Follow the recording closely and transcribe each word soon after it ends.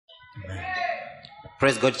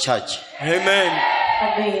Praise God, church. Amen.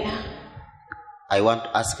 Amen. I want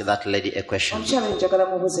to ask that lady a question.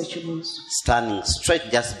 Standing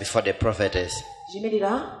straight just before the prophetess.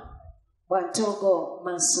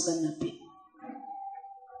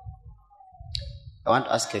 I want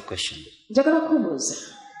to ask a question.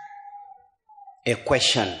 A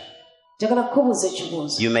question.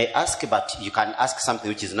 You may ask, but you can ask something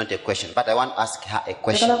which is not a question. But I want to ask her a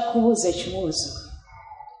question.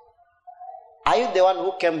 Are you the one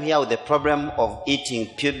who came here with the problem of eating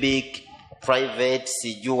pubic, private,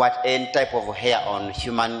 any type of hair on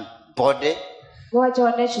human body?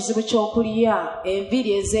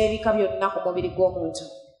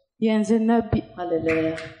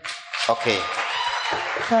 Okay.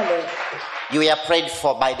 You were prayed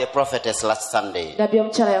for by the prophetess last Sunday.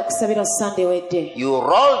 You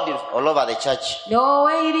rolled it all over the church.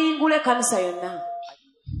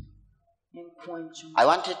 I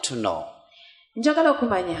wanted to know,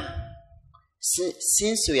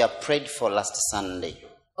 since we are prayed for last Sunday,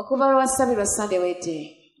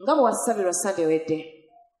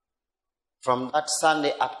 from that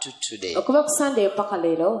Sunday up to today,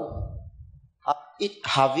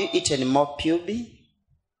 have you eaten more pubi?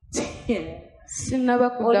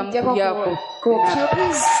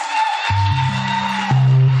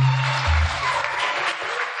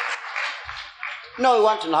 No, we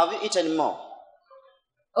want to know, have you eaten more?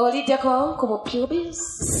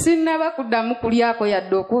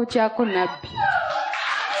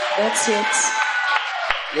 That's it.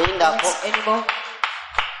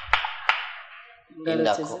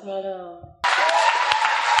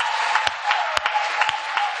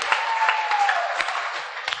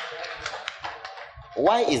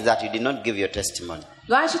 Why is that you did not give your testimony?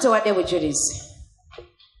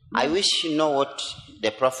 I wish you know what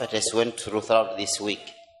the prophetess went through throughout this week.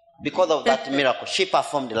 Because of that miracle, she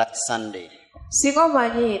performed last Sunday.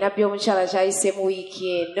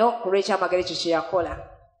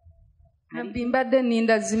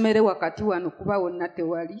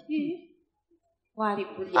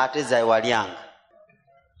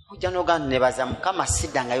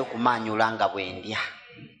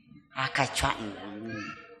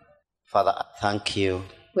 Father, I thank you.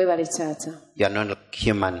 You are not like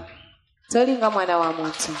human.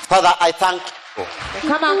 Father, I thank you.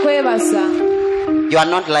 You are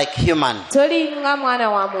not like human.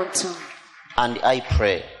 And I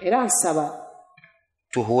pray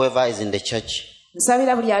to whoever is in the church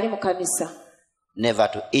never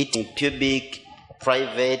to eat in pubic,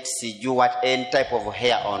 private, any type of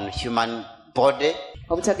hair on human body.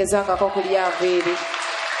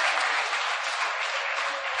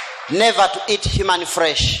 Never to eat human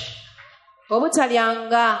flesh.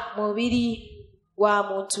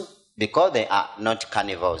 Because they are not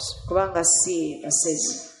carnivores.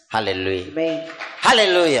 Hallelujah. Amen.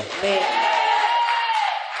 Hallelujah. Amen.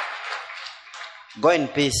 Go in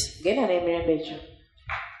peace.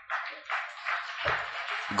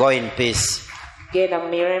 Go in peace.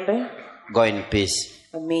 Go in peace.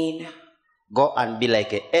 Amen. Go and be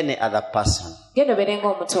like any other person.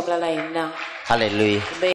 Hallelujah. Amen.